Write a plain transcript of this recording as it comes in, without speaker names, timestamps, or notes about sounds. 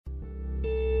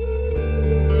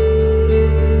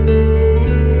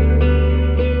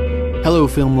Hello,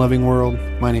 film-loving world.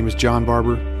 My name is John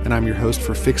Barber, and I'm your host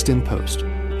for Fixed in Post,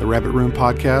 the Rabbit Room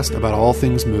podcast about all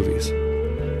things movies.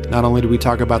 Not only do we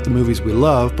talk about the movies we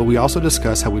love, but we also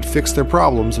discuss how we'd fix their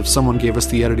problems if someone gave us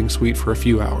the editing suite for a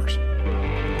few hours.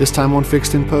 This time on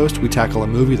Fixed in Post, we tackle a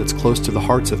movie that's close to the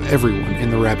hearts of everyone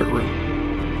in the Rabbit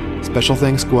Room. Special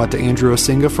thanks go out to Andrew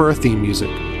Osinga for our theme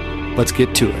music. Let's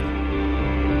get to it.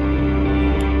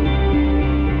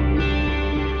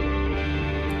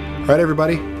 All right,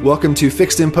 everybody. Welcome to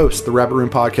Fixed in Post, the Rabbit Room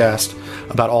podcast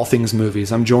about all things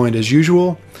movies. I'm joined, as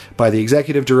usual, by the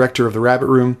executive director of the Rabbit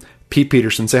Room, Pete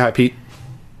Peterson. Say hi, Pete.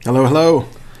 Hello, hello.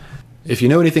 If you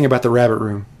know anything about the Rabbit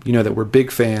Room, you know that we're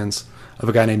big fans of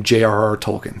a guy named J.R.R.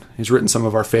 Tolkien. He's written some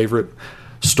of our favorite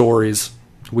stories.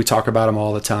 We talk about him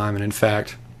all the time, and in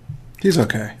fact... He's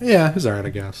okay. Yeah, he's all right, I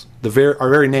guess. Our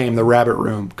very name, the Rabbit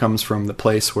Room, comes from the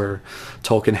place where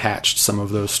Tolkien hatched some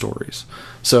of those stories.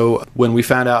 So when we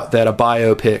found out that a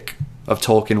biopic of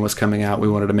Tolkien was coming out, we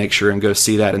wanted to make sure and go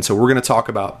see that. And so we're going to talk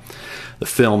about the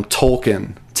film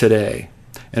Tolkien today.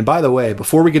 And by the way,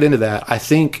 before we get into that, I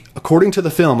think, according to the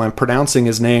film, I'm pronouncing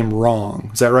his name wrong.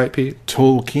 Is that right, Pete?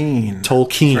 Tolkien.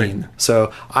 Tolkien. Right.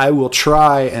 So I will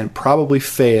try and probably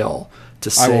fail to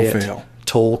say it.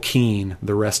 Tolkien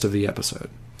the rest of the episode.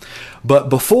 But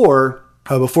before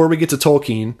we get to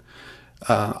Tolkien,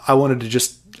 I wanted to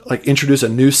just introduce a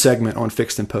new segment on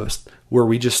Fixed in Post where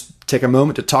we just take a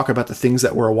moment to talk about the things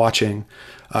that we're watching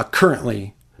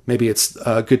currently. Maybe it's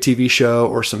a good TV show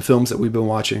or some films that we've been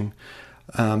watching.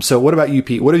 So what about you,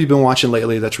 Pete? What have you been watching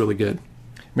lately that's really good?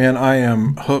 Man, I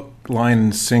am hook, line,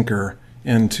 and sinker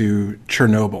into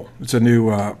Chernobyl. It's a new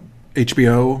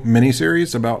HBO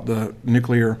miniseries about the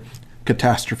nuclear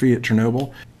catastrophe at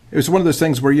Chernobyl. It was one of those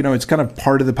things where, it's kind of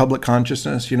part of the public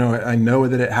consciousness. I know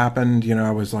that it happened.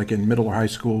 I was in middle or high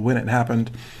school when it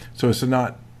happened. So it's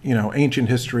not, ancient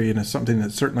history, and it's something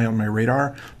that's certainly on my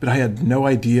radar, but I had no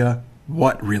idea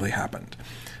what really happened.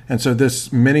 And so this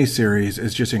miniseries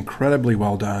is just incredibly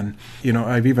well done.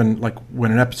 I've even,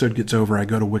 when an episode gets over, I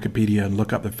go to Wikipedia and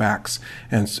look up the facts,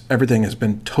 and everything has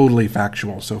been totally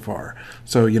factual so far.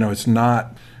 So, it's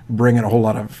not bringing a whole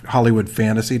lot of Hollywood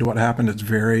fantasy to what happened. It's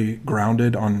very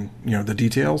grounded on, the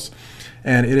details,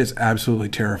 and it is absolutely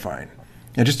terrifying.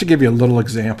 And just to give you a little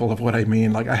example of what I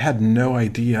mean, I had no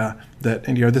idea that,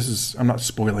 and I'm not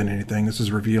spoiling anything, this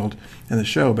is revealed in the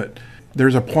show, but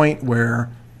there's a point where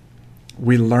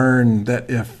we learn that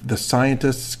if the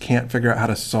scientists can't figure out how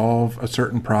to solve a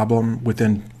certain problem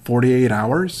within 48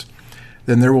 hours,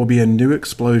 then there will be a new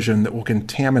explosion that will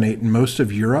contaminate most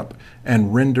of Europe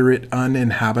and render it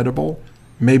uninhabitable,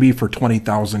 maybe for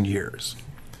 20,000 years.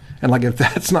 And if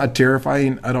that's not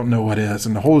terrifying, I don't know what is.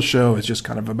 And the whole show is just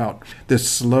kind of about this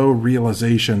slow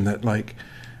realization that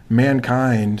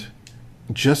mankind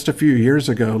just a few years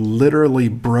ago literally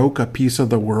broke a piece of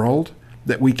the world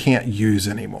that we can't use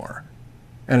anymore.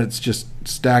 And it's just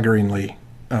staggeringly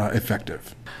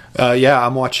effective. Yeah,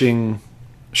 I'm watching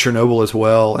Chernobyl as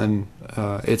well, and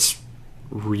it's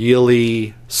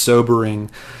really sobering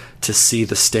to see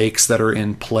the stakes that are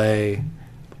in play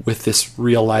with this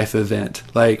real life event.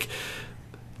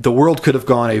 The world could have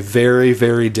gone a very,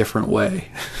 very different way.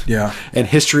 Yeah. And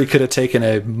history could have taken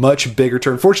a much bigger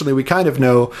turn. Fortunately, we kind of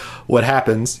know what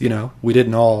happens. We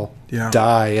didn't all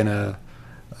die in a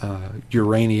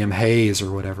uranium haze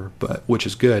or whatever, which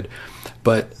is good.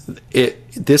 But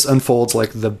this unfolds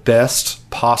like the best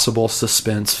possible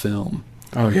suspense film.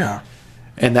 Oh yeah.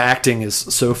 And the acting is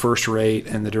so first rate,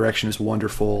 and the direction is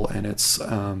wonderful, and it's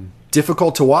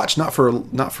difficult to watch, not for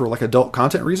adult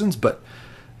content reasons, but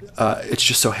it's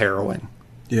just so harrowing.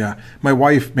 Yeah, my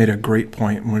wife made a great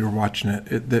point when we were watching it.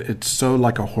 It's so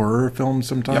like a horror film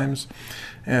sometimes.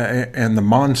 Yep. And the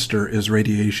monster is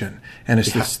radiation, and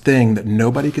it's this thing that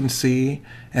nobody can see,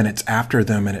 and it's after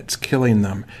them, and it's killing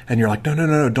them, and you're like,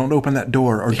 no, don't open that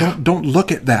door, or don't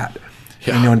look at that.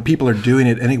 Yeah. And people are doing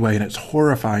it anyway, and it's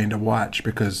horrifying to watch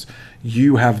because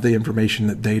you have the information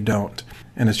that they don't.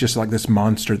 And it's just like this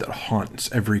monster that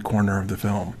haunts every corner of the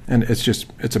film. And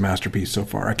it's a masterpiece so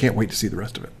far. I can't wait to see the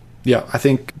rest of it. Yeah, I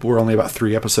think we're only about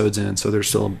 3 episodes in, so there's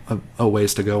still a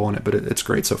ways to go on it, but it's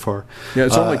great so far. Yeah,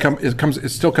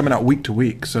 it's still coming out week to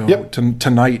week. So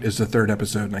tonight is the 3rd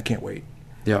episode, and I can't wait.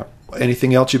 Yeah.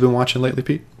 Anything else you've been watching lately,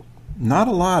 Pete? Not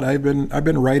a lot. I've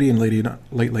been writing lately,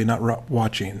 not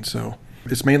watching. So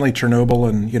it's mainly Chernobyl,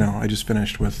 and I just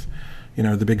finished with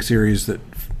the big series that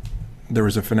there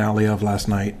was a finale of last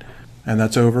night, and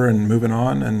that's over and moving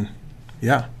on, and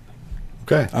yeah.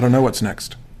 Okay. I don't know what's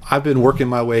next. I've been working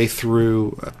my way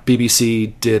through,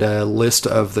 BBC did a list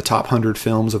of the top 100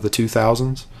 films of the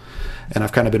 2000s, and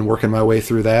I've kind of been working my way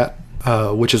through that.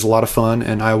 which is a lot of fun.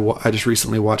 And I just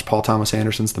recently watched Paul Thomas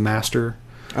Anderson's The Master.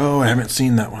 Oh, I haven't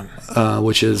seen that one.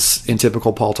 Which is, in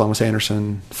typical Paul Thomas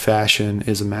Anderson fashion,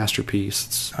 is a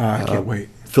masterpiece. I can't wait.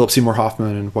 Philip Seymour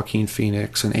Hoffman and Joaquin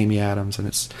Phoenix and Amy Adams, and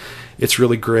it's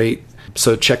really great.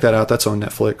 So check that out. That's on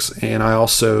Netflix. And I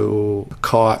also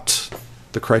caught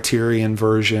the Criterion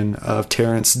version of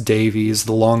Terrence Davies'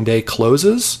 The Long Day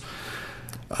Closes.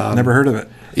 Never heard of it.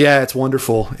 Yeah, it's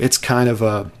wonderful. It's kind of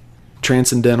a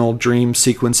transcendental, dream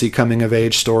sequency coming of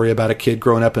age story about a kid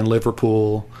growing up in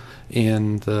Liverpool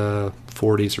in the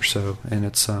 40s or so, and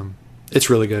it's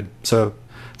really good. So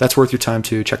that's worth your time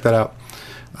too. Check that out.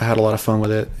 I had a lot of fun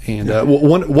with it, and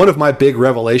one of my big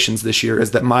revelations this year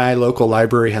is that my local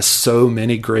library has so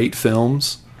many great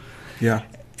films. Yeah,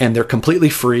 and they're completely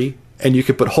free, and you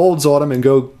can put holds on them and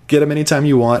go get them anytime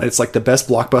you want. It's like the best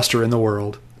blockbuster in the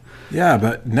world. Yeah,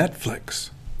 but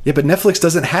Netflix. Yeah, but Netflix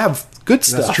doesn't have good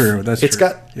stuff. That's true. It's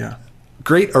got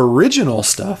great original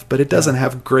stuff, but it doesn't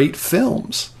have great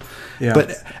films. Yeah.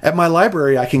 But at my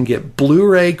library, I can get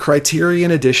Blu-ray Criterion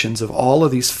editions of all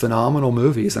of these phenomenal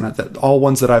movies, and all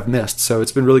ones that I've missed. So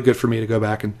it's been really good for me to go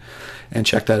back and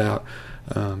check that out.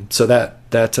 So that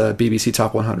BBC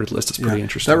Top 100 list is pretty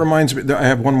interesting. That reminds me, I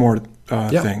have one more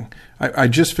thing. I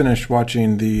just finished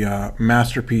watching the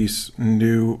Masterpiece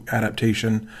new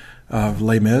adaptation of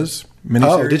Les Mis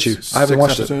miniseries. Oh, did you? I haven't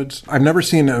watched it. I've never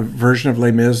seen a version of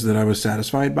Les Mis that I was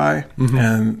satisfied by,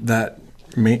 and that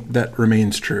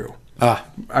remains true.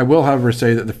 I will, however,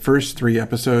 say that the first 3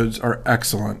 episodes are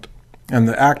excellent, and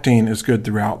the acting is good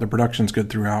throughout. The production's good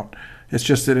throughout. It's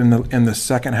just that in the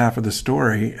second half of the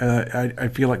story, I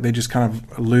feel like they just kind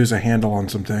of lose a handle on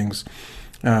some things,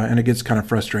 and it gets kind of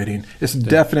frustrating. It's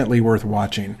definitely worth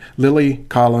watching. Lily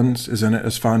Collins is in it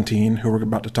as Fantine, who we're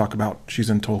about to talk about.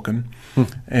 She's in Tolkien,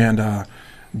 and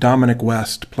Dominic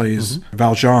West plays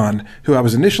Valjean, who I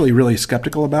was initially really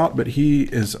skeptical about, but he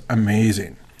is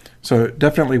amazing. So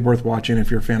definitely worth watching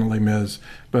if you're a fan of Les Mis.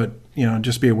 But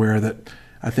just be aware that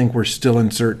I think we're still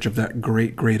in search of that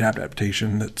great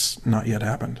adaptation that's not yet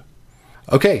happened.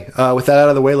 Okay, with that out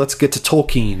of the way, let's get to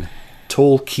Tolkien.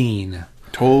 I'm keen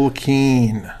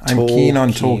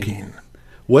on Tolkien.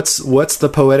 What's the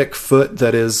poetic foot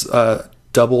that is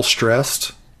double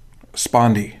stressed?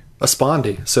 Spondy. A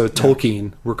spondy. So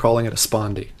Tolkien, we're calling it a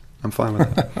spondy. I'm fine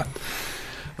with that.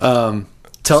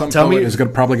 Tell me, is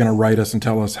probably going to write us and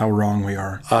tell us how wrong we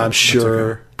are. I'm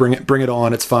sure. Okay. Bring it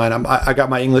on. It's fine. I got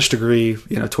my English degree,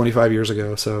 25 years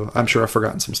ago, so I'm sure I've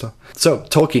forgotten some stuff. So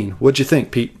Tolkien, what'd you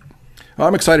think, Pete? Well,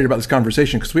 I'm excited about this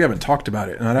conversation because we haven't talked about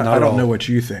it, and I don't know what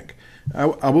you think.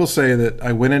 I will say that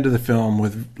I went into the film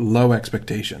with low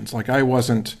expectations. Like I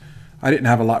didn't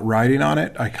have a lot riding on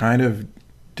it. I kind of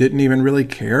didn't even really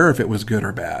care if it was good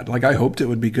or bad. Like I hoped it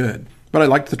would be good, but I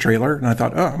liked the trailer, and I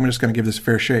thought, I'm just going to give this a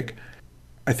fair shake.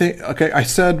 I think I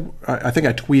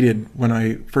tweeted when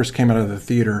I first came out of the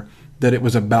theater that it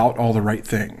was about all the right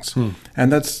things.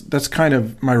 And that's kind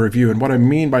of my review. And what I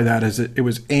mean by that is it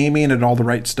was aiming at all the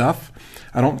right stuff.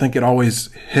 I don't think it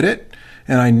always hit it.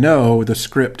 And I know the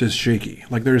script is shaky.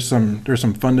 Like there's some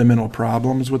fundamental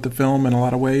problems with the film in a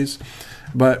lot of ways.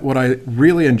 But what I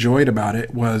really enjoyed about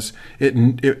it was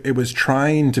it was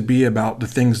trying to be about the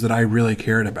things that I really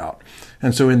cared about.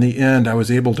 And so in the end, I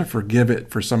was able to forgive it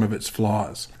for some of its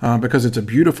flaws because it's a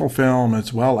beautiful film.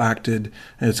 It's well acted.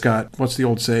 And it's got, what's the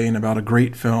old saying about a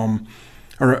great film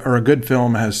or a good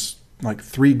film has like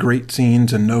 3 great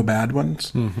scenes and no bad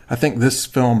ones. I think this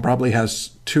film probably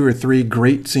has 2 or 3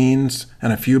 great scenes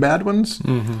and a few bad ones.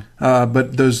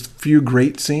 But those few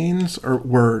great scenes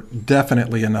were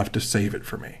definitely enough to save it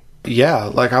for me. Yeah,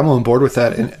 like I'm on board with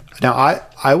that. And now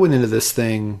I went into this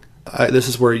thing. This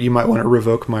is where you might want to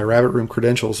revoke my Rabbit Room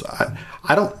credentials.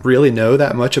 I don't really know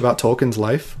that much about Tolkien's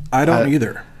life. I don't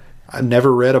either. I've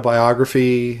never read a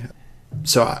biography,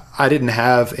 so I didn't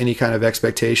have any kind of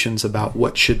expectations about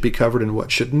what should be covered and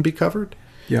what shouldn't be covered.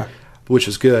 Yeah, which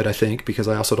is good, I think, because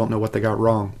I also don't know what they got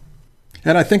wrong.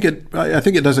 And I think it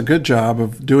does a good job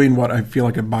of doing what I feel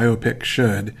like a biopic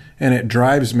should, and it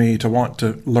drives me to want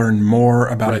to learn more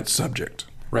about its subject.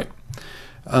 Right.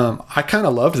 I kind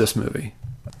of loved this movie.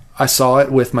 I saw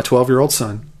it with my 12-year-old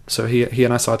son, so he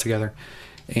and I saw it together,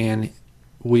 and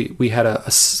we had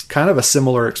a kind of a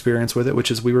similar experience with it,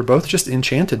 which is we were both just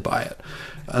enchanted by it.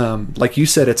 Like you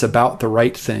said, it's about the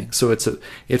right thing, so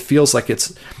it feels like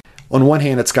it's on one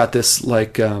hand it's got this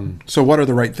like. So what are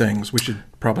the right things? We should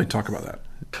probably talk about that.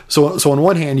 So on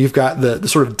one hand, you've got the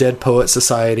sort of Dead Poet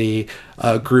Society,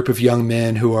 group of young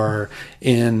men who are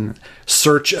in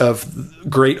search of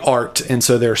great art, and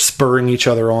so they're spurring each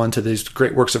other on to these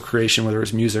great works of creation, whether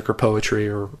it's music or poetry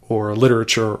or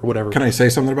literature or whatever. Can I say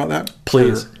something about that?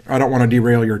 Please. I don't want to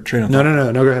derail your train of thought.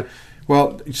 No, go ahead.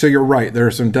 Well, so you're right. There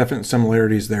are some definite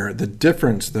similarities there. The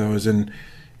difference, though, is in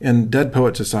Dead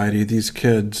Poet Society, these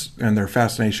kids and their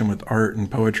fascination with art and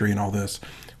poetry and all this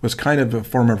was kind of a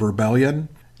form of rebellion.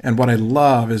 And what I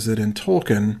love is that in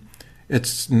Tolkien,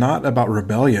 it's not about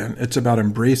rebellion. It's about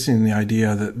embracing the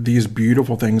idea that these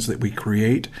beautiful things that we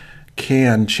create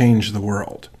can change the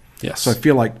world. Yes. So I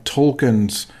feel like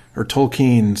Tolkien's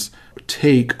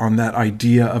take on that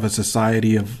idea of a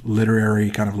society of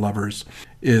literary kind of lovers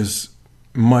is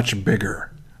much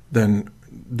bigger than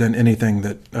anything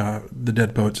that the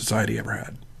Dead Poet Society ever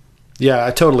had. Yeah,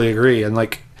 I totally agree. And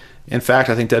in fact,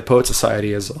 I think Dead Poet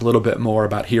Society is a little bit more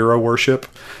about hero worship.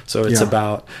 So it's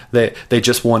about they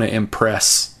just want to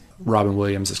impress Robin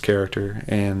Williams' character,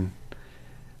 and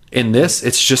in this,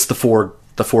 it's just the four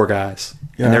guys.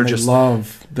 Yeah,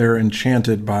 and they're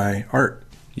enchanted by art.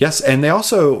 Yes, and they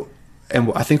also,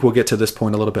 and I think we'll get to this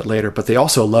point a little bit later, but they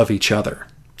also love each other.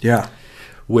 Yeah.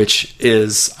 Which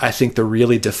is, I think, the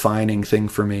really defining thing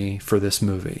for me for this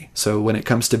movie. So when it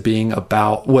comes to being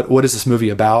about, what is this movie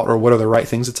about, or what are the right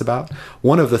things it's about?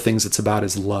 One of the things it's about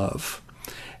is love.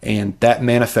 And that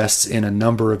manifests in a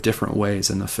number of different ways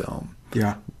in the film.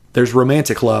 Yeah. There's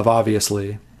romantic love,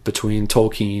 obviously, between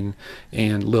Tolkien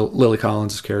and Lily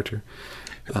Collins' character.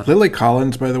 Lily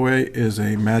Collins, by the way, is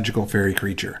a magical fairy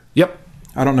creature. Yep.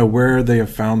 I don't know where they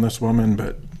have found this woman,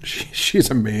 but she's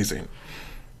amazing.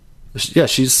 Yeah,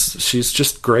 she's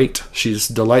just great. She's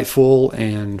delightful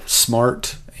and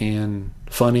smart and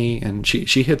funny, and she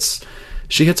hits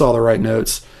all the right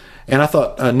notes. And I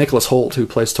thought Nicholas Hoult, who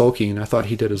plays Tolkien, I thought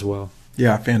he did as well.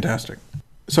 Yeah, fantastic.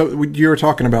 So you were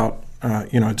talking about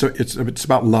it's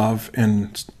about love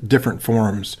in different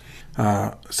forms.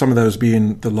 Some of those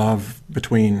being the love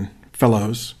between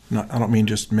fellows. I don't mean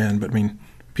just men, but I mean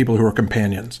people who are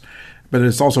companions. But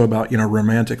it's also about,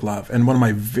 romantic love. And one of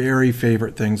my very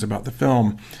favorite things about the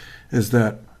film is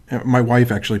that, my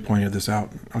wife actually pointed this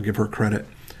out, I'll give her credit,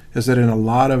 is that in a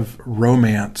lot of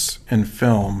romance in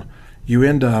film, you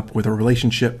end up with a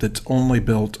relationship that's only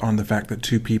built on the fact that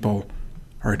two people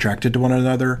are attracted to one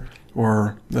another,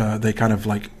 or they kind of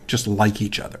just like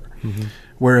each other. Mm-hmm.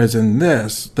 Whereas in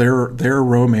this, their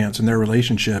romance and their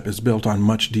relationship is built on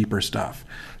much deeper stuff.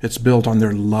 It's built on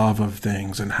their love of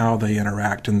things and how they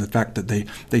interact, and the fact that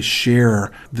they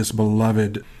share this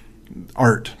beloved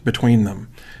art between them.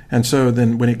 And so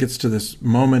then when it gets to this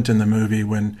moment in the movie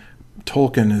when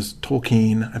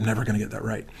Tolkien, I'm never going to get that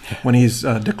right, when he's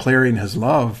declaring his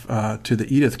love to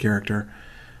the Edith character,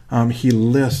 he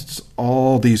lists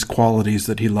all these qualities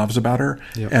that he loves about her,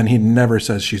 yep. And he never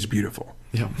says she's beautiful.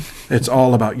 Yeah. It's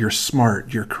all about you're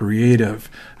smart, you're creative,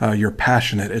 you're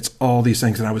passionate. It's all these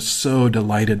things, and I was so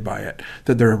delighted by it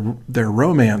that their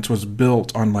romance was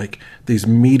built on these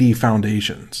meaty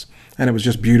foundations, and it was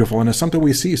just beautiful. And it's something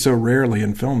we see so rarely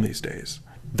in film these days.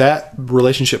 That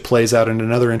relationship plays out in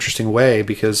another interesting way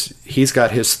because he's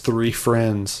got his three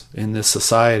friends in this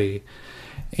society,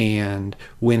 and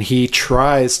when he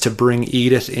tries to bring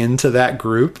Edith into that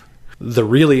group, the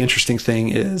really interesting thing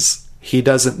is he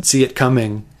doesn't see it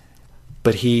coming,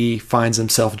 but he finds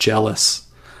himself jealous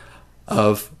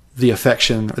of the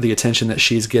affection or the attention that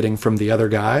she's getting from the other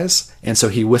guys, and so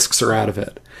he whisks her out of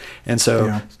it. And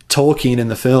so Tolkien in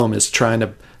the film is trying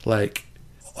to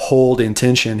hold in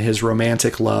tension his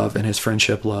romantic love and his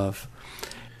friendship love.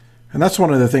 And that's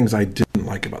one of the things I didn't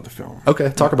like about the film. Okay,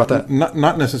 talk about that.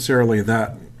 Not necessarily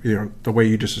that, the way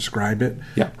you just described it.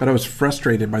 Yeah. But I was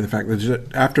frustrated by the fact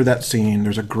that after that scene,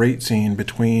 there's a great scene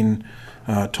between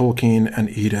Tolkien and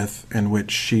Edith in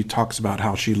which she talks about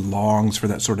how she longs for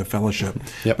that sort of fellowship.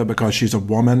 Yep. But because she's a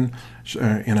woman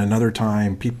in another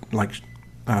time,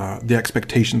 the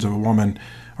expectations of a woman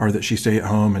are that she stay at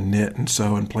home and knit and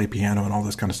sew and play piano and all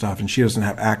this kind of stuff, and she doesn't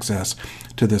have access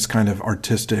to this kind of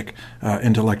artistic,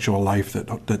 intellectual life that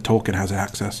Tolkien has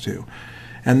access to.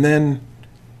 And then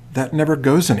that never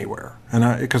goes anywhere.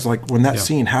 And because when that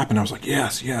scene happened, I was like,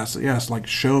 yes,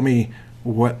 show me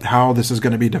how this is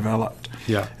going to be developed.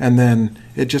 Yeah. And then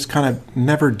it just kind of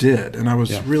never did, and I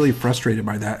was really frustrated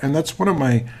by that. And that's one of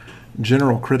my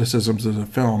general criticisms of the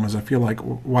film, is I feel like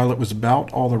while it was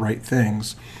about all the right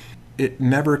things, it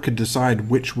never could decide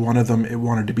which one of them it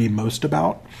wanted to be most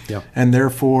about. Yeah. And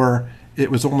therefore, it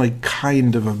was only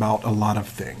kind of about a lot of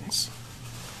things,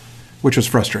 which was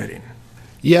frustrating.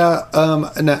 Yeah.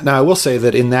 Now I will say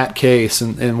that in that case,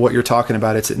 and what you're talking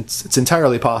about, it's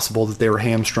entirely possible that they were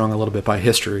hamstrung a little bit by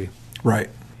history. Right.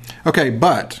 Okay,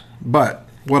 but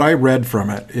what I read from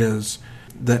it is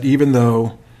that even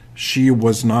though she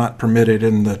was not permitted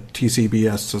in the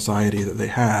TCBS society that they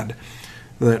had,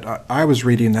 that I was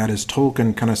reading that as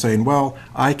Tolkien kind of saying, well,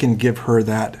 I can give her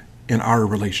that in our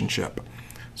relationship,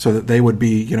 so that they would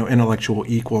be, intellectual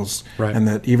equals, right. And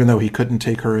that even though he couldn't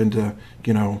take her into,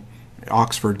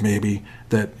 Oxford maybe,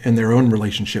 that in their own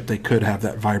relationship they could have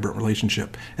that vibrant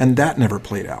relationship, and that never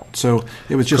played out. So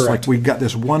it was just Correct. like we got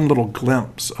this one little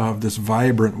glimpse of this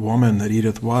vibrant woman that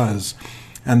Edith was,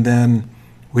 and then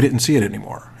we didn't see it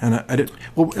anymore. And I didn't.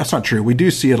 Well, that's not true. We do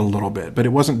see it a little bit, but it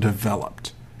wasn't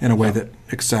developed in a way that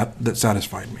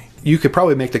satisfied me. You could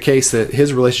probably make the case that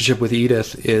his relationship with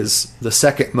Edith is the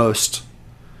second most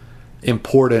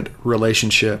important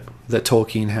relationship that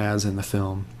Tolkien has in the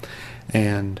film,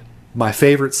 and my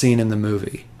favorite scene in the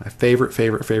movie. My favorite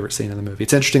scene in the movie.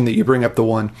 It's interesting that you bring up the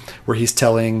one where he's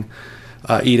telling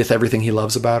Edith everything he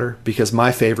loves about her, because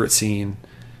my favorite scene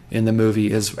in the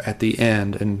movie is at the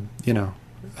end. And,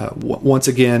 once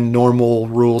again, normal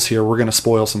rules here. We're going to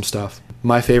spoil some stuff.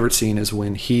 My favorite scene is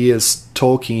when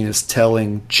Tolkien is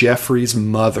telling Jeffrey's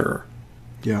mother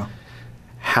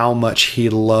how much he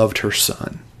loved her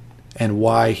son and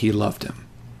why he loved him.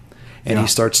 And he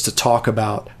starts to talk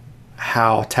about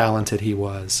how talented he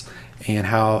was and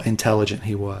how intelligent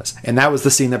he was. And that was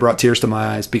the scene that brought tears to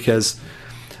my eyes, because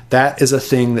that is a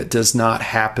thing that does not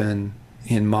happen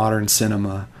in modern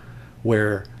cinema,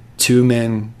 where two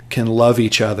men can love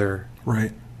each other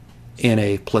right in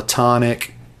a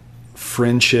platonic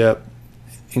friendship,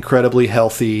 incredibly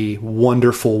healthy,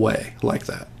 wonderful way like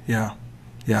that. Yeah.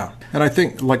 And I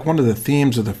think like one of the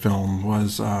themes of the film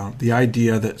was the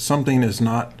idea that something is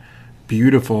not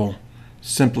beautiful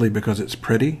simply because it's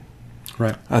pretty.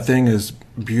 Right. A thing is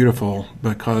beautiful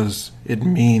because it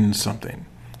means something,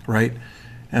 right?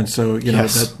 And so,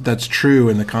 that's true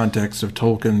in the context of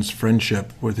Tolkien's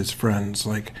friendship with his friends.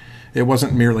 Like, it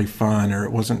wasn't merely fun, or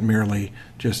it wasn't merely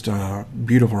just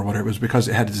beautiful or whatever. It was because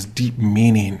it had this deep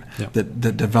meaning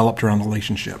that developed around the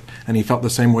relationship. And he felt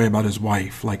the same way about his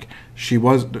wife. Like,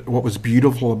 what was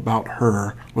beautiful about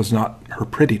her was not her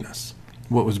prettiness.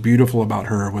 What was beautiful about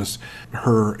her was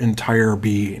her entire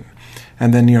being.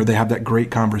 And then, they have that great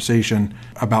conversation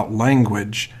about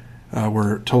language,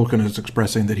 where Tolkien is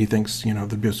expressing that he thinks,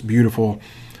 the most beautiful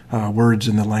words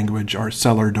in the language are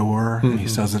cellar door. Mm-hmm. And he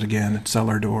says it again, it's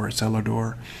cellar door, cellar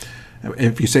door.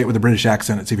 If you say it with a British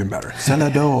accent, it's even better. Cellar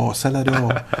door, cellar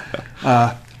door.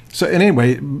 So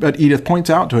anyway, but Edith points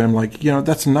out to him, like,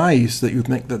 that's nice that you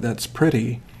think that that's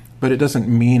pretty, but it doesn't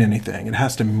mean anything. It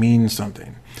has to mean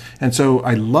something. And so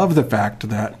I love the fact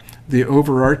that the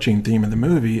overarching theme of the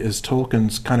movie is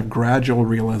Tolkien's kind of gradual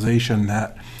realization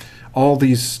that all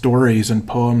these stories and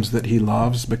poems that he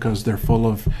loves, because they're full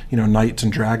of, knights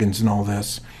and dragons and all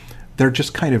this, they're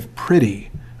just kind of pretty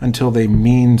until they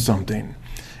mean something.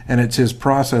 And it's his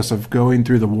process of going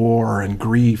through the war and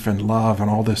grief and love and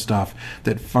all this stuff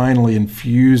that finally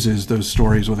infuses those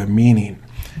stories with a meaning.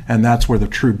 And that's where the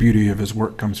true beauty of his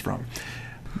work comes from.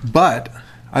 But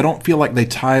I don't feel like they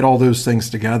tied all those things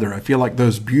together. I feel like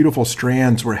those beautiful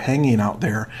strands were hanging out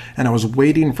there, and I was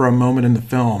waiting for a moment in the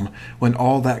film when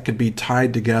all that could be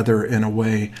tied together in a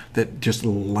way that just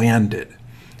landed.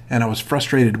 And I was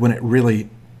frustrated when it really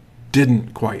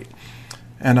didn't quite.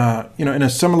 And, in a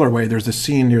similar way, there's a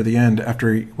scene near the end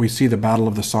after we see the Battle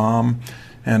of the Somme,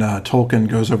 and Tolkien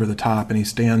goes over the top and he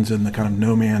stands in the kind of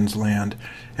no man's land,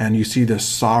 and you see this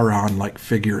Sauron-like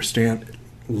figure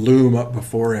loom up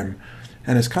before him.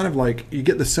 And it's kind of like, you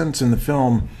get the sense in the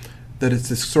film that it's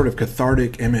this sort of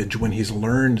cathartic image when he's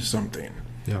learned something.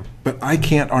 Yeah. But I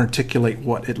can't articulate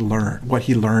what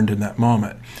he learned in that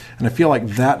moment. And I feel like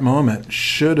that moment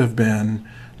should have been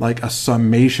like a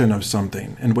summation of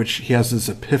something in which he has this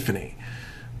epiphany.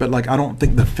 But I don't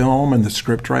think the film and the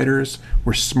script writers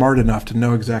were smart enough to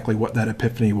know exactly what that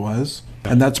epiphany was.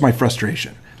 And that's my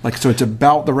frustration. So it's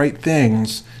about the right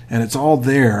things and it's all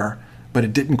there, but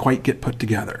it didn't quite get put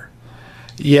together.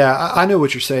 Yeah, I know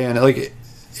what you're saying.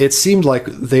 It seemed like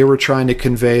they were trying to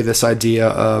convey this idea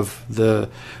of the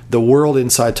world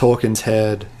inside Tolkien's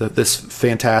head, this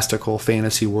fantastical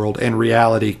fantasy world, and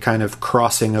reality kind of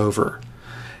crossing over.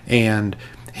 And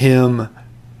him,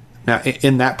 now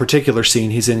in that particular scene,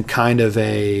 he's in kind of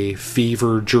a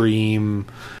fever dream,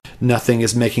 nothing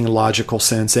is making logical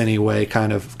sense anyway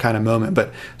kind of moment.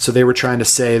 But so they were trying to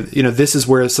say, this is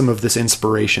where some of this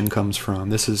inspiration comes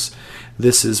from. This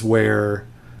is where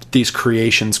these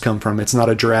creations come from. It's not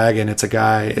a dragon, it's a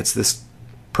guy. It's this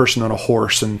person on a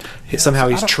horse, and somehow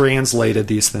he's translated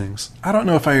these things. I don't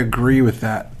know if I agree with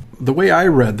that. The way I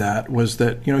read that was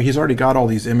that, he's already got all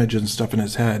these images and stuff in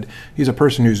his head. He's a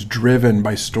person who's driven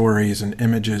by stories and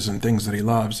images and things that he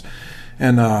loves.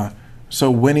 And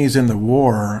so when he's in the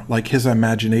war, like, his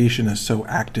imagination is so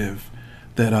active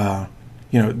that,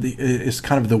 it's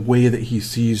kind of the way that he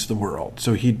sees the world.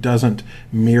 So he doesn't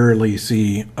merely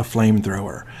see a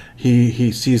flamethrower.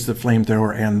 He sees the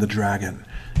flamethrower and the dragon.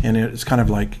 And it's kind of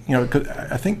like,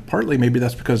 I think partly maybe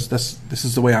that's because this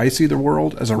is the way I see the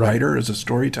world as a writer, as a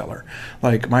storyteller.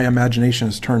 Like, my imagination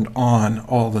is turned on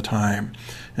all the time.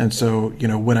 And so,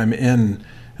 when I'm in,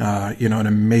 an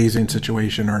amazing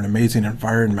situation or an amazing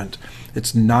environment,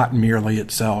 it's not merely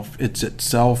itself. It's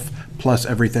itself plus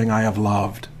everything I have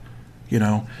loved,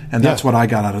 and that's what I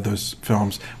got out of those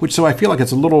films. So I feel like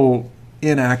it's a little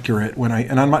inaccurate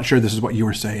and I'm not sure this is what you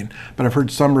were saying, but I've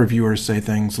heard some reviewers say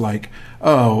things like,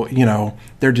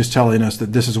 they're just telling us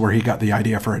that this is where he got the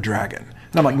idea for a dragon.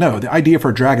 And I'm like, no, the idea for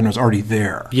a dragon was already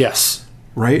there. Yes.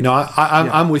 Right? No,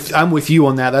 I'm with you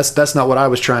on that. That's not what I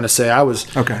was trying to say.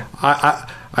 Okay.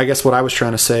 I guess what I was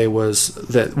trying to say was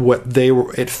that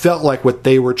it felt like what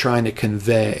they were trying to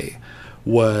convey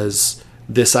was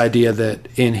this idea that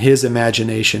in his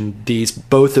imagination,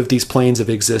 both of these planes of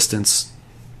existence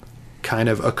kind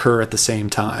of occur at the same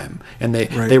time, and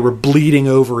they were bleeding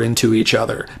over into each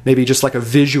other. Maybe just like a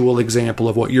visual example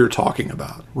of what you're talking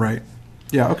about. Right.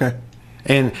 Yeah. Okay.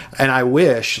 And I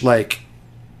wish, like,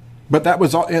 but that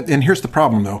was all. And here's the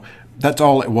problem, though. That's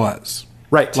all it was.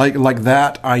 Right. Like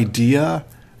that idea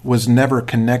was never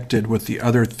connected with the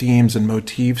other themes and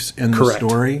motifs in the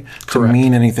story to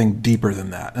mean anything deeper than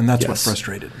that, and that's what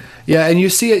frustrated me. Yeah, and you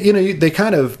see it,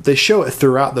 they show it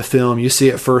throughout the film. You see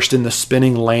it first in the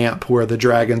spinning lamp where the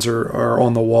dragons are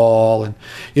on the wall, and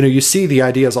you see the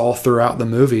ideas all throughout the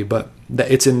movie, but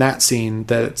it's in that scene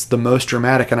that it's the most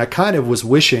dramatic. And I kind of was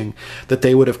wishing that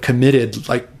they would have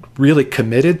really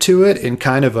committed to it in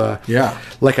kind of a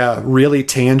really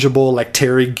tangible, like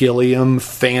Terry Gilliam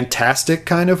fantastic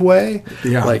kind of way.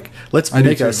 Yeah. Like, let's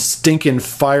make a stinking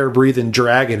fire breathing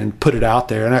dragon and put it out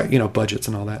there, and budgets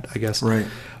and all that, I guess. Right.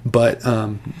 But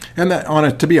and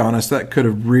that, to be honest, that could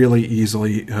have really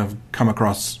easily have come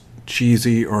across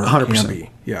cheesy or 100%. Campy.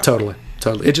 Yeah. Totally.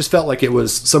 It just felt like it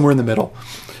was somewhere in the middle.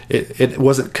 It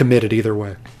wasn't committed either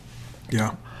way.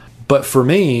 Yeah. But for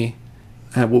me,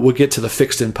 and we'll get to the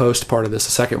fixed in post part of this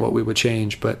a second, what we would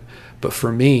change. But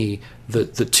for me, the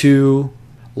two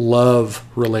love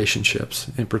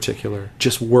relationships in particular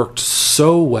just worked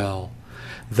so well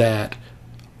that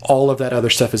all of that other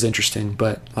stuff is interesting,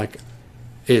 but like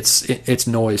it's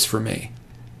noise for me.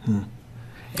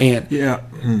 And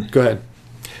go ahead.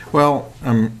 Well,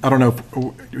 I don't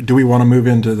know. Do we want to move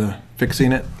into the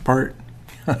fixing it part?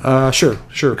 Sure.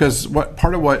 Because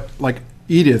part of what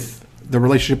Edith. The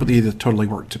relationship with Edith totally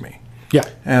worked to me. Yeah.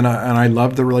 And I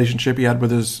loved the relationship he had with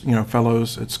his,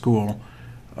 fellows at school.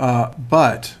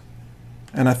 But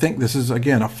I think this is,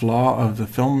 again, a flaw of the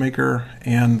filmmaker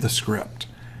and the script.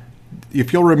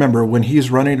 If you'll remember, when he's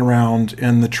running around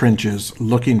in the trenches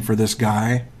looking for this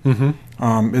guy,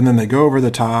 and then they go over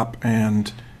the top,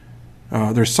 and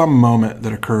there's some moment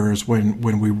that occurs when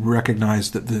we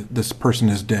recognize that this person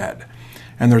is dead.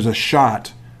 And there's a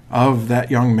shot of that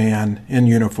young man in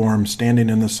uniform standing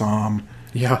in the Somme,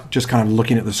 just kind of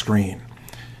looking at the screen.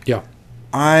 Yeah.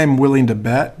 I'm willing to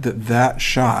bet that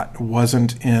shot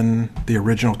wasn't in the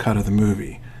original cut of the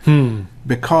movie.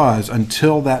 Because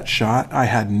until that shot, I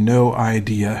had no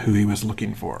idea who he was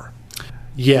looking for.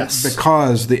 Yes.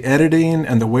 Because the editing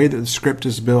and the way that the script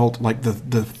is built, like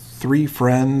the three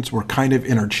friends were kind of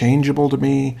interchangeable to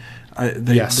me.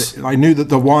 I knew that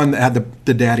the one that had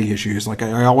the daddy issues, like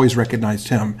I always recognized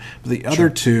him, but the other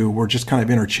two were just kind of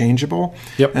interchangeable.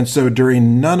 Yep. And so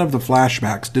during none of the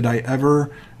flashbacks did I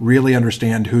ever really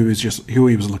understand who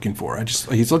he was looking for.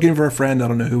 He's looking for a friend. I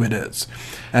don't know who it is.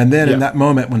 And then in that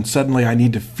moment when suddenly I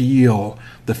need to feel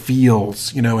the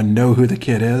feels, and know who the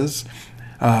kid is.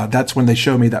 That's when they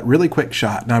show me that really quick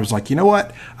shot. And I was like, you know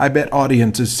what? I bet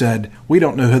audiences said, we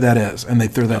don't know who that is. And they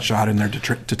threw that shot in there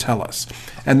to tell us.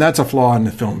 And that's a flaw in the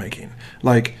filmmaking.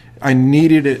 Like, I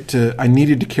needed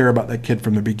to care about that kid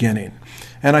from the beginning.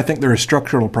 And I think there are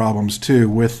structural problems, too,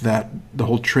 with the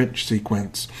whole trench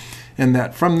sequence. And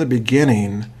that from the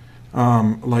beginning,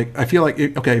 I feel like,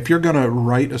 if you're going to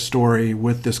write a story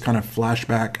with this kind of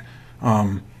flashback,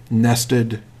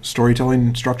 nested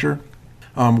storytelling structure,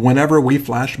 whenever we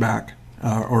flash back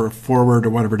or forward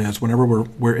or whatever it is, whenever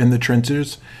we're in the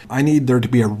trenches, I need there to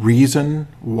be a reason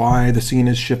why the scene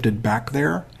is shifted back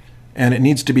there. And it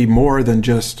needs to be more than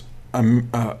just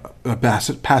a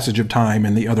passage of time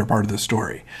in the other part of the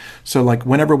story. So, like,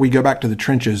 whenever we go back to the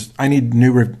trenches, I need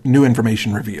new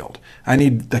information revealed. I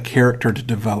need the character to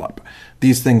develop,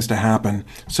 these things to happen,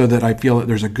 so that I feel that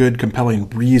there's a good, compelling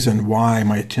reason why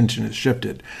my attention is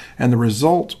shifted. And the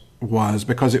result was,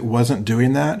 because it wasn't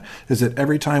doing that, is that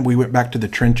every time we went back to the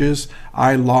trenches,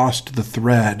 I lost the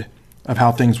thread of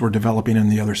how things were developing in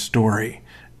the other story.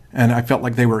 And I felt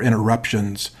like they were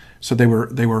interruptions. So they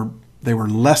were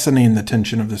lessening the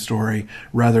tension of the story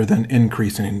rather than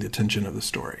increasing the tension of the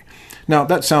story. Now,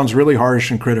 that sounds really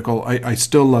harsh and critical. I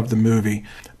still love the movie,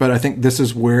 but I think this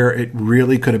is where it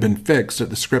really could have been fixed at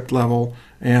the script level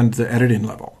and the editing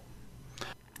level.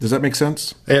 Does that make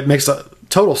sense? It makes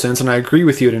total sense, and I agree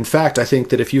with you. And in fact, I think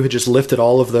that if you had just lifted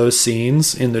all of those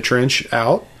scenes in the trench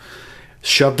out,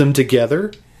 shoved them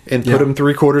together, and put them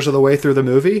 3/4 of the way through the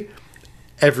movie,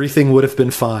 everything would have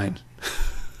been fine.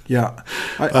 Yeah,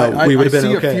 we would have been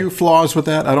see okay. a few flaws with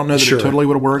that. I don't know that it totally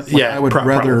would have worked. Yeah, I would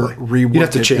rather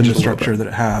rework it in the structure that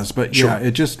it has. But yeah,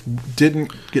 it just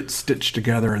didn't get stitched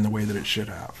together in the way that it should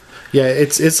have. Yeah,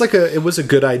 it was a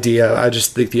good idea. I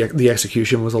just think the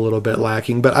execution was a little bit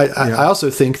lacking. But I also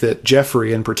think that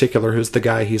Jeffrey, in particular, who's the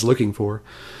guy he's looking for,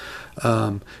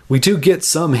 we do get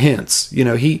some hints. You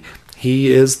know, he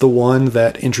is the one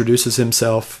that introduces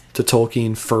himself to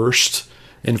Tolkien first,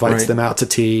 invites them out to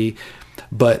tea.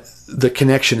 But the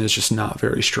connection is just not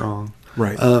very strong.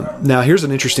 Right. Now, here's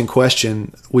an interesting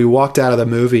question. We walked out of the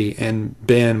movie, and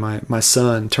Ben, my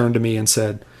son, turned to me and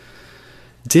said,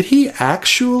 "Did he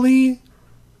actually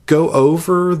go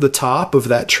over the top of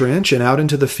that trench and out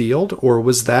into the field, or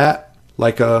was that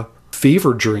like a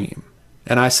fever dream?"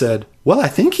 And I said, "Well, I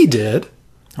think he did.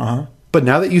 But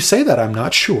now that you say that, I'm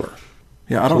not sure."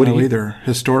 Yeah, I don't know either.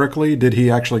 Historically, did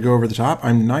he actually go over the top?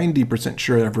 I'm 90%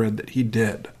 sure I've read that he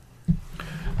did.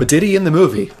 But did he in the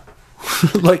movie?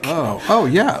 Like, oh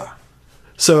yeah.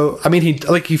 So I mean,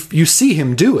 you see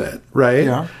him do it, right?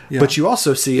 Yeah. But you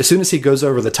also see, as soon as he goes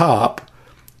over the top,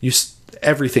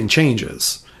 everything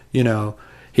changes. You know,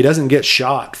 he doesn't get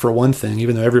shot for one thing,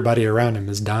 even though everybody around him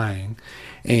is dying,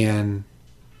 and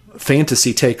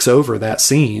fantasy takes over that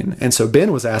scene. And so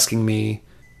Ben was asking me,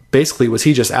 basically, was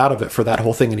he just out of it for that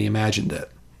whole thing and he imagined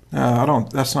it?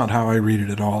 That's not how I read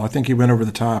it at all. I think he went over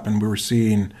the top, and we were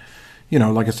seeing, you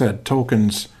know, like I said,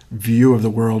 Tolkien's view of the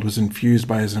world was infused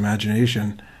by his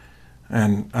imagination,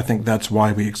 and I think that's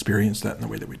why we experienced that in the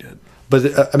way that we did.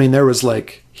 But I mean, there was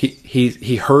like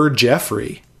he heard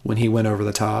Jeffrey when he went over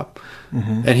the top,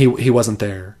 and he wasn't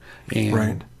there,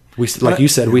 and we, like you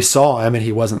said, we saw him, and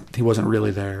he wasn't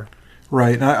really there.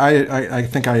 Right, and I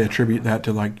think I attribute that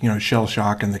to, like, you know, shell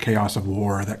shock and the chaos of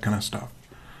war, that kind of stuff.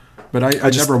 But I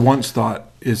just never once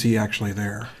thought, is he actually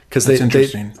there? Because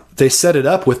interesting. They set it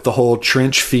up with the whole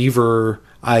trench fever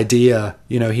idea.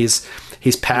 You know, he's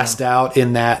passed out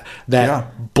in that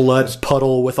blood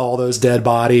puddle with all those dead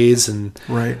bodies, and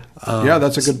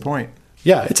that's a good point.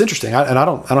 Yeah, it's interesting. I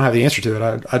don't have the answer to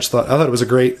it. I thought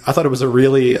it was a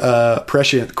really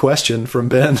prescient question from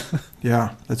Ben.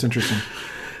 Yeah, that's interesting.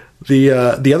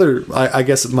 The other, I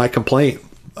guess, my complaint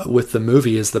with the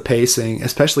movie is the pacing,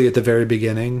 especially at the very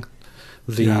beginning.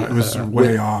 It was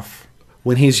way off.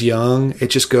 When he's young,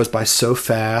 it just goes by so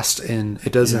fast, and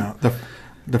it doesn't. Yeah,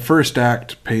 the first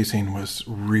act pacing was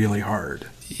really hard.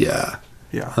 Yeah.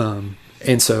 Yeah.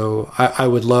 And so I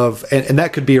would love, and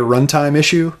that could be a runtime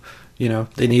issue. You know,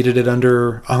 they needed it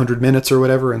under 100 minutes or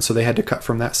whatever, and so they had to cut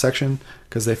from that section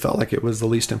because they felt like it was the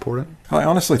least important. I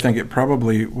honestly think it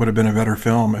probably would have been a better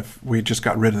film if we just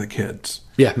got rid of the kids.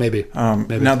 Yeah, maybe.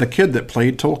 Now, the kid that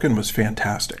played Tolkien was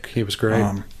fantastic. He was great.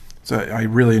 So I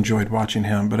really enjoyed watching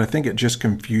him, but I think it just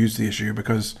confused the issue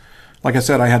because, like I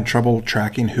said, I had trouble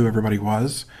tracking who everybody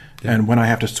was. Yeah. And when I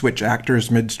have to switch actors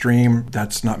midstream,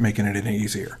 that's not making it any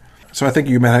easier. So I think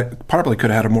you probably could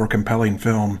have had a more compelling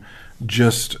film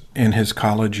just in his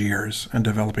college years and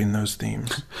developing those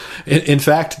themes. In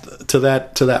fact, to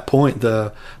that point,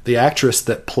 the actress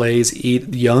that plays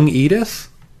young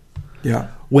Edith,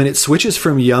 when it switches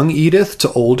from young Edith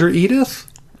to older Edith,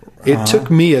 it took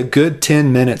me a good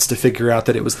 10 minutes to figure out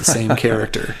that it was the same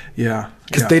character.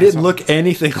 Because they didn't look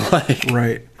anything like.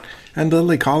 Right. And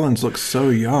Lily Collins looks so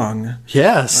young.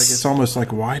 Yes. Like, it's almost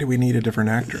like, why do we need a different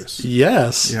actress?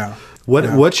 Yes. Yeah.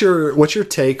 What's your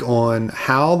take on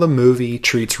how the movie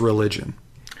treats religion?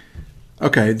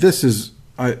 Okay, this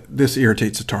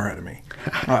irritates the tar out of me.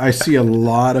 I see a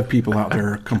lot of people out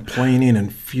there complaining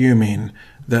and fuming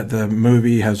that the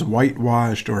movie has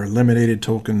whitewashed or eliminated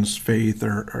Tolkien's faith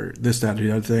or this, that, or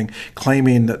the other thing,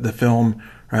 claiming that the film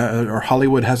or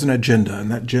Hollywood has an agenda,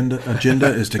 and that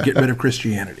agenda is to get rid of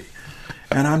Christianity.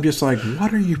 And I'm just like,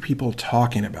 what are you people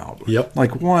talking about? Yep.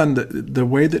 Like, one, the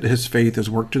way that his faith is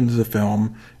worked into the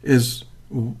film is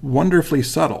wonderfully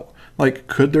subtle. Like,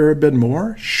 could there have been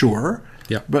more? Sure.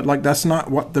 Yeah. But, like, that's not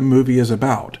what the movie is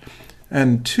about.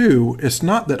 And two, it's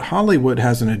not that Hollywood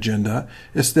has an agenda.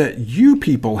 It's that you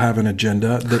people have an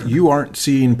agenda that you aren't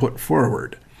seeing put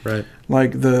forward. Right.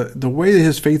 Like, the way that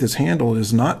his faith is handled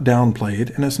is not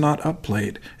downplayed and it's not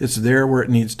upplayed. It's there where it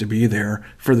needs to be there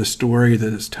for the story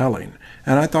that it's telling.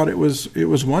 And I thought it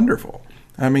was wonderful.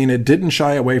 I mean, it didn't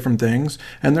shy away from things.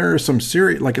 And there are some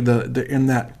serious, like in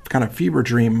that kind of fever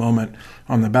dream moment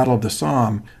on the Battle of the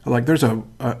Somme, like there's an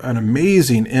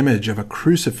amazing image of a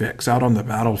crucifix out on the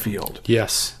battlefield.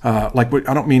 Yes. Like,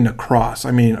 I don't mean a cross.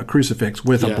 I mean a crucifix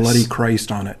with a bloody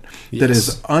Christ on it that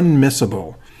is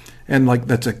unmissable. And like,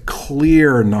 that's a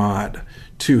clear nod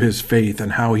to his faith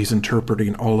and how he's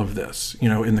interpreting all of this,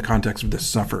 in the context of this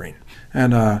suffering.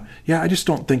 And I just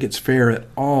don't think it's fair at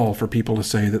all for people to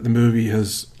say that the movie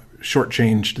has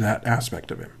shortchanged that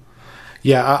aspect of him.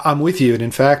 Yeah, I'm with you. And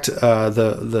in fact,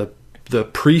 the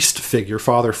priest figure,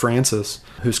 Father Francis,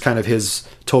 who's kind of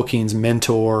Tolkien's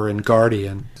mentor and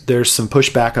guardian, there's some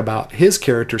pushback about his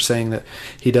character saying that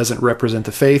he doesn't represent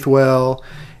the faith well,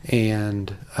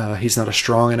 and he's not a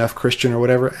strong enough Christian or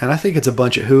whatever. And I think it's a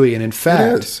bunch of hooey. And in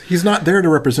fact, he's not there to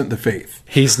represent the faith.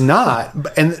 He's not.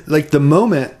 And like the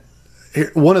moment,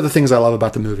 one of the things I love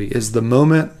about the movie is the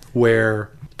moment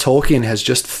where Tolkien has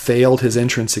just failed his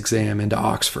entrance exam into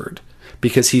Oxford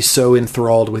because he's so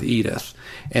enthralled with Edith.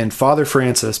 And Father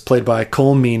Francis, played by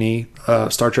Colm Meaney,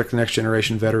 Star Trek The Next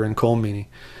Generation veteran Colm Meaney,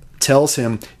 tells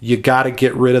him, you got to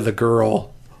get rid of the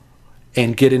girl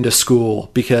and get into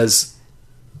school because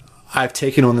I've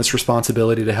taken on this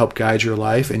responsibility to help guide your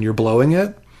life and you're blowing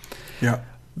it. Yeah.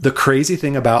 The crazy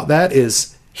thing about that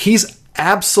is he's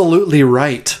absolutely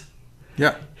right.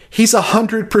 Yeah. He's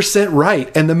 100%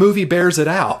 right, and the movie bears it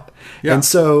out. Yeah. And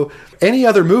so any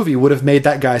other movie would have made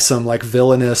that guy some like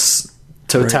villainous,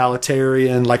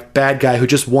 totalitarian, like bad guy who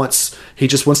just wants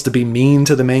to be mean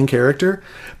to the main character.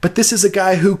 But this is a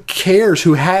guy who cares,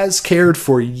 who has cared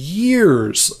for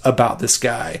years about this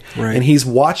guy. Right. And he's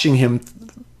watching him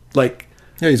like...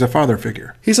 Yeah, he's a father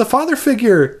figure. He's a father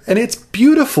figure, and it's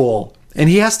beautiful. And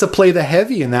he has to play the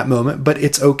heavy in that moment, but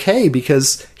it's okay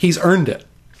because he's earned it.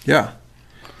 Yeah.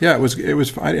 Yeah, it was.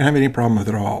 I didn't have any problem with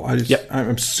it at all.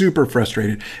 I'm super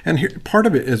frustrated, and here, part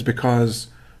of it is because,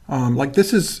 like,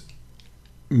 this is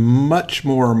much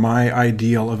more my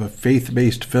ideal of a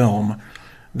faith-based film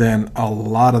than a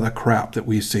lot of the crap that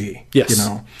we see. Yes,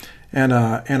 and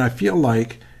I feel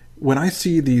like when I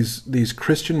see these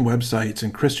Christian websites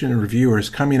and Christian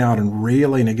reviewers coming out and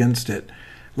railing against it,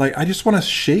 like, I just want to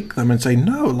shake them and say,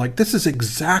 no, like, this is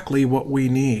exactly what we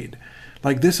need.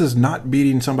 Like, this is not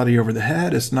beating somebody over the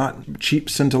head. It's not cheap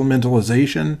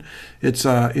sentimentalization. It's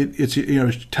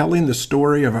telling the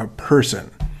story of a person.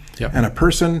 Yep. And a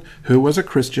person who was a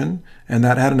Christian, and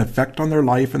that had an effect on their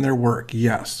life and their work,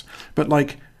 yes. But,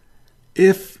 like,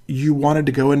 if you wanted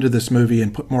to go into this movie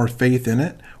and put more faith in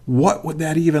it, what would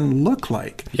that even look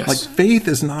like? Yes. Like, faith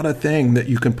is not a thing that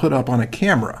you can put up on a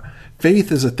camera.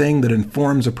 Faith is a thing that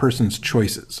informs a person's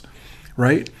choices,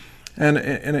 right?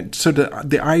 So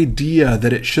the idea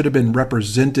that it should have been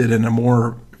represented in a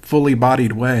more fully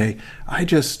bodied way, I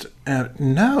just,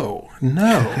 no.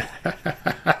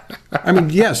 I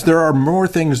mean, yes, there are more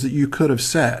things that you could have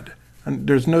said, and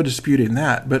there's no disputing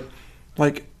that, but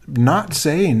like, not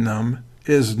saying them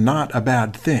is not a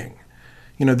bad thing.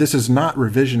 This is not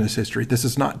revisionist history. This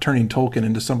is not turning Tolkien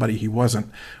into somebody he wasn't,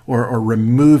 or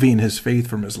removing his faith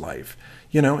from his life.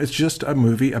 It's just a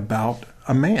movie about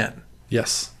a man.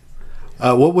 Yes.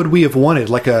 What would we have wanted?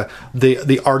 Like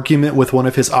the argument with one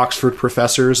of his Oxford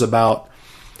professors about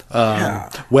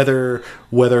whether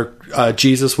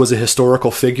Jesus was a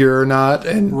historical figure or not,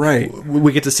 and right.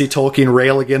 We get to see Tolkien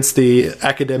rail against the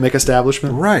academic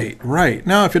establishment. Right.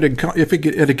 Now, if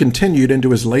it had continued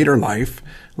into his later life,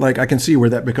 like, I can see where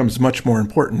that becomes much more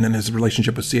important in his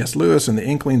relationship with C.S. Lewis and the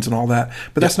Inklings and all that.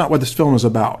 But that's not what this film is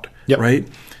about, right?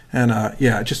 And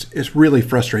it's really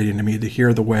frustrating to me to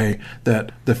hear the way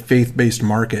that the faith-based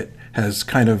market has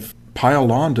kind of piled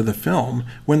on to the film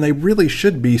when they really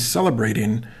should be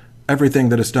celebrating everything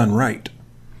that is done right.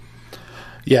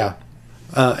 Yeah.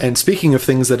 And speaking of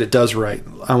things that it does right,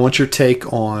 I want your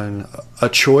take on a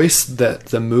choice that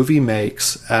the movie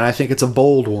makes, and I think it's a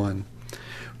bold one,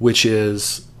 which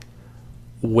is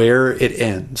where it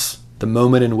ends, the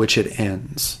moment in which it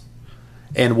ends,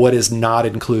 and what is not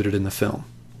included in the film.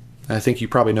 I think you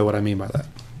probably know what I mean by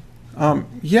that.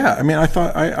 Yeah, I mean, I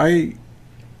thought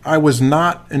I was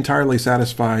not entirely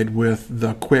satisfied with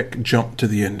the quick jump to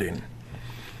the ending.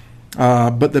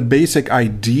 But the basic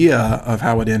idea of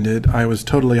how it ended, I was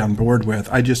totally on board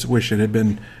with. I just wish it had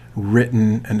been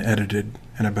written and edited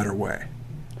in a better way.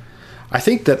 I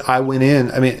think that I went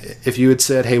in, I mean, if you had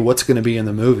said, hey, what's going to be in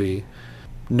the movie?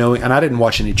 Knowing, and I didn't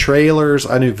watch any trailers,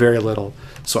 I knew very little.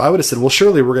 So I would have said, well,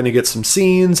 surely we're going to get some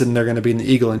scenes, and they're going to be in The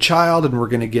Eagle and Child, and we're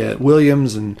going to get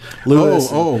Williams and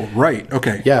Lewis. Right.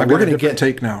 Okay. Yeah, we're going to get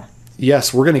take now.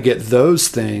 Yes, we're going to get those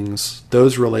things,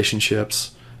 those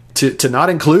relationships, to not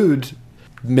include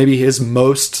maybe his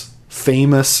most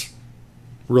famous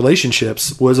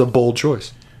relationships was a bold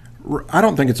choice. I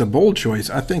don't think it's a bold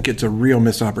choice. I think it's a real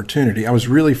missed opportunity. I was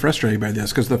really frustrated by this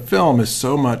because the film is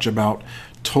so much about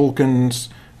Tolkien's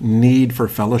need for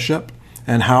fellowship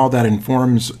and how that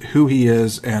informs who he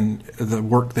is and the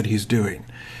work that he's doing.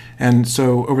 And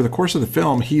so over the course of the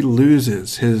film, he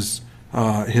loses his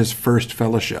first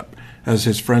fellowship as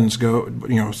his friends go,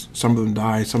 some of them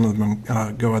die, some of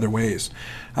them go other ways.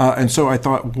 And so I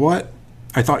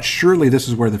thought surely this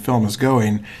is where the film is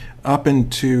going, up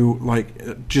into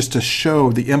just to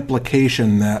show the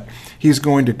implication that he's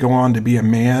going to go on to be a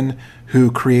man who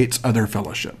creates other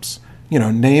fellowships,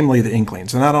 namely the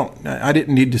Inklings. And I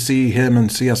didn't need to see him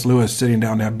and C.S. Lewis sitting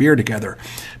down to have beer together,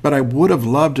 but I would have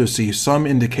loved to see some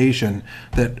indication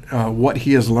that what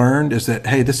he has learned is that,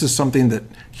 hey, this is something that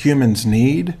humans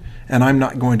need, and I'm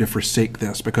not going to forsake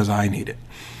this because I need it.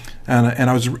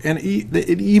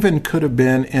 It even could have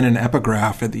been in an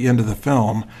epigraph at the end of the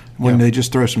film when they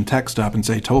just throw some text up and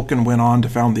say Tolkien went on to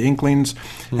found the Inklings,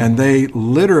 and they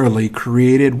literally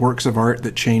created works of art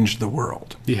that changed the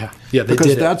world. Yeah,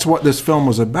 because that's what this film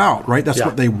was about, right? That's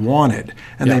what they wanted,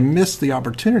 and they missed the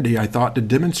opportunity, I thought, to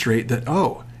demonstrate that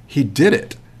he did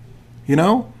it.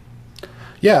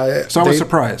 Yeah. So I was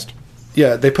surprised.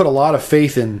 Yeah, they put a lot of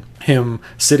faith in him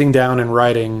sitting down and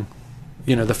writing,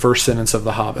 the first sentence of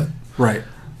The Hobbit. Right.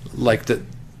 Like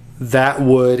that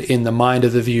would, in the mind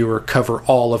of the viewer, cover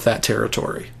all of that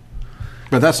territory.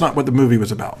 But that's not what the movie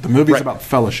was about. The movie is about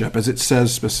fellowship, as it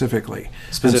says specifically.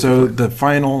 And so the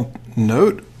final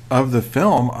note of the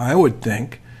film, I would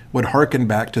think, would harken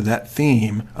back to that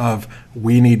theme of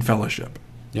we need fellowship.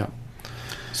 Yeah.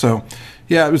 So,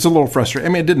 yeah, it was a little frustrating.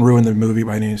 I mean, it didn't ruin the movie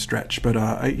by any stretch, but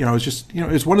it was just,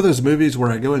 it's one of those movies where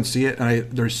I go and see it,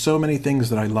 and there's so many things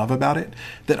that I love about it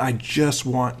that I just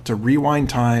want to rewind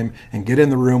time and get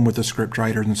in the room with the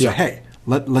scriptwriter and say, hey,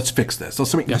 let's fix this.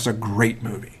 Let's make this a great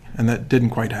movie. And that didn't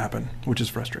quite happen, which is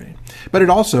frustrating. But it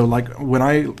also, when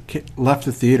I left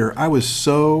the theater, I was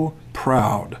so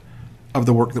proud of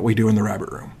the work that we do in the Rabbit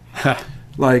Room.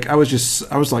 I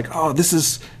was like, oh, this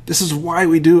is why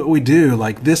we do what we do.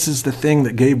 This is the thing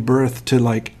that gave birth to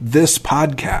this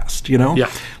podcast,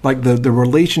 Yeah. The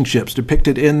relationships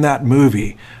depicted in that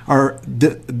movie are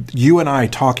you and I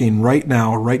talking right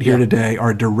now, right here today,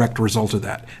 are a direct result of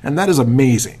that. And that is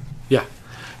amazing. Yeah.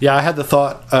 Yeah. I had the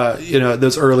thought,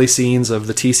 those early scenes of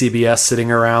the TCBS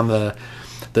sitting around the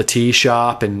tea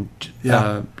shop and,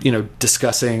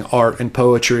 discussing art and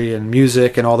poetry and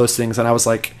music and all those things. And I was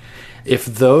like, if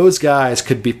those guys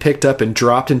could be picked up and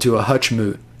dropped into a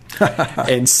hutch-moot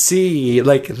and see,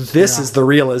 this is the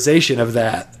realization of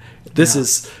that. This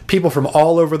is people from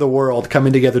all over the world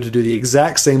coming together to do the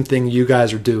exact same thing you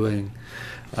guys are doing.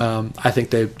 I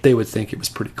think they would think it was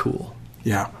pretty cool.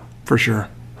 Yeah, for sure.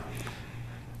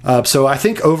 So I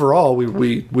think overall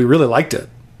we really liked it.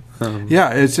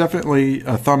 It's definitely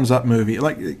a thumbs up movie.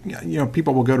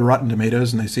 People will go to Rotten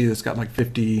Tomatoes and they see it's got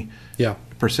 50%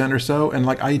 or so, and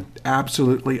I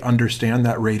absolutely understand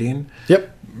that rating.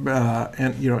 Yep.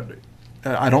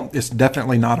 I don't. It's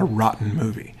definitely not a rotten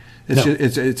movie.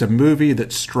 It's a movie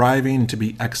that's striving to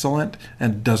be excellent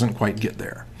and doesn't quite get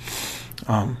there.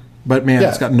 But man,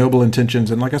 it's got noble intentions,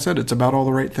 and like I said, it's about all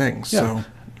the right things. Yeah. So.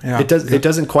 Yeah. It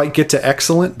doesn't quite get to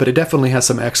excellent, but it definitely has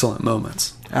some excellent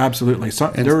moments. Absolutely.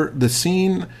 The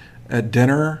scene at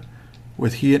dinner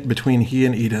between he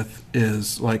and Edith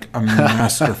is a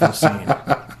masterful scene.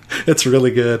 It's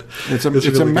really good. It's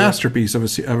a masterpiece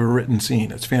of a written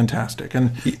scene. It's fantastic.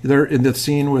 And they're in the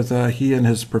scene with he and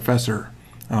his professor,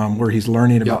 where he's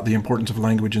learning about the importance of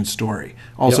language and story.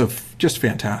 Also, just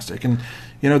fantastic. And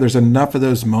there's enough of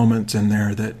those moments in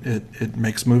there that it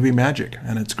makes movie magic,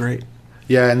 and it's great.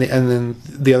 Yeah, and then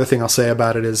the other thing I'll say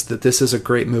about it is that this is a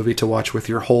great movie to watch with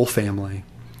your whole family.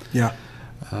 Yeah.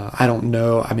 I don't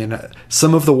know. I mean,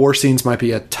 some of the war scenes might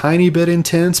be a tiny bit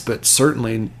intense, but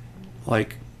certainly,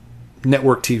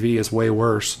 network TV is way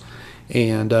worse.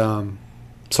 And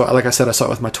so, like I said, I saw it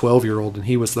with my 12-year-old, and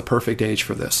he was the perfect age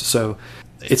for this. So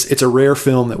it's a rare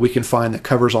film that we can find that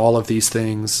covers all of these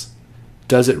things,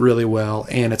 does it really well,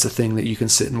 and it's a thing that you can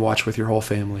sit and watch with your whole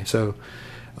family. So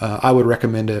I would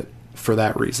recommend it for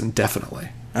that reason, definitely.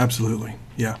 Absolutely,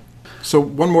 yeah. So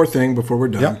one more thing before we're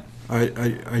done. Yep.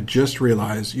 I just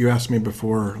realized, you asked me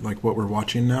before, like, what we're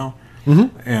watching now.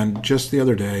 Mm-hmm. And just the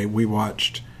other day, we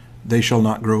watched They Shall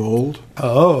Not Grow Old.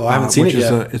 Oh, I haven't seen it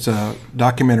yet. It's a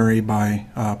documentary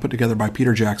put together by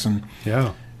Peter Jackson.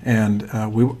 Yeah. And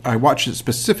I watched it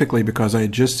specifically because I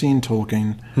had just seen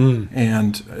Tolkien,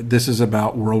 and this is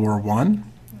about World War I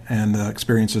and the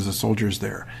experiences of soldiers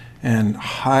there. And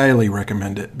highly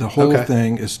recommend it. The whole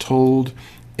thing is told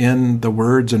in the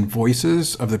words and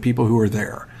voices of the people who are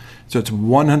there. So it's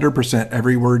 100%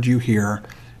 every word you hear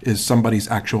is somebody's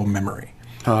actual memory.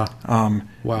 Wow.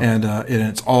 And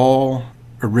it's all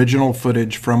original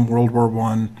footage from World War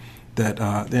I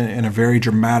that in a very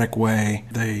dramatic way,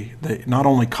 they not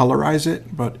only colorize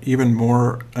it, but even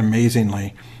more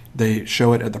amazingly, they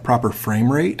show it at the proper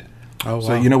frame rate. Oh, wow.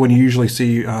 So, you know, when you usually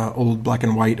see old black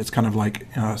and white, it's kind of like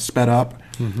sped up.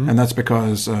 Mm-hmm. And that's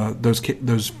because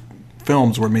those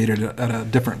films were made at a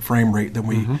different frame rate than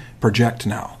we project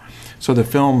now. So the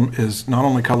film is not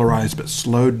only colorized, but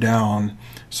slowed down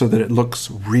so that it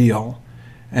looks real.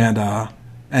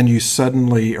 And you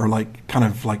suddenly are like kind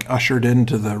of like ushered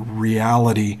into the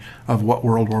reality of what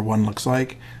World War I looks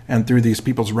like. And through these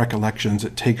people's recollections,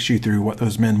 it takes you through what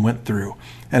those men went through.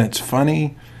 And it's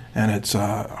funny, and it's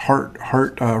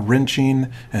heart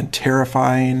wrenching and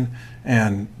terrifying,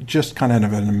 and just kind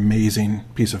of an amazing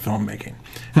piece of filmmaking.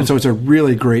 And so it's a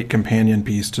really great companion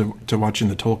piece to watching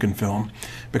the Tolkien film,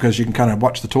 because you can kind of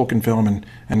watch the Tolkien film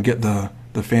and get the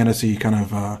fantasy kind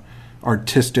of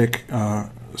artistic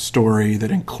story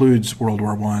that includes World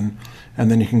War I,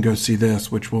 and then you can go see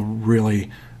this, which will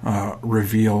really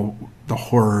reveal the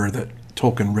horror that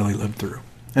Tolkien really lived through.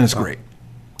 And it's great.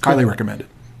 Cool. Highly recommended.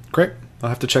 Great. I'll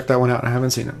have to check that one out. I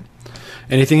haven't seen it.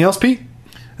 Anything else, Pete?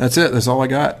 That's it. That's all I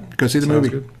got. Go see the movie.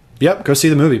 Good. Yep, go see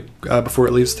the movie before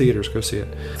it leaves theaters. Go see it.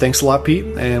 Thanks a lot, Pete,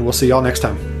 and we'll see y'all next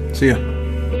time. See ya.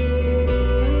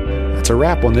 That's a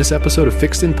wrap on this episode of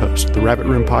Fixed in Post, the Rabbit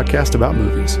Room podcast about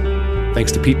movies.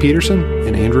 Thanks to Pete Peterson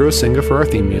and Andrew Osinga for our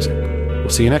theme music. We'll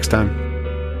see you next time.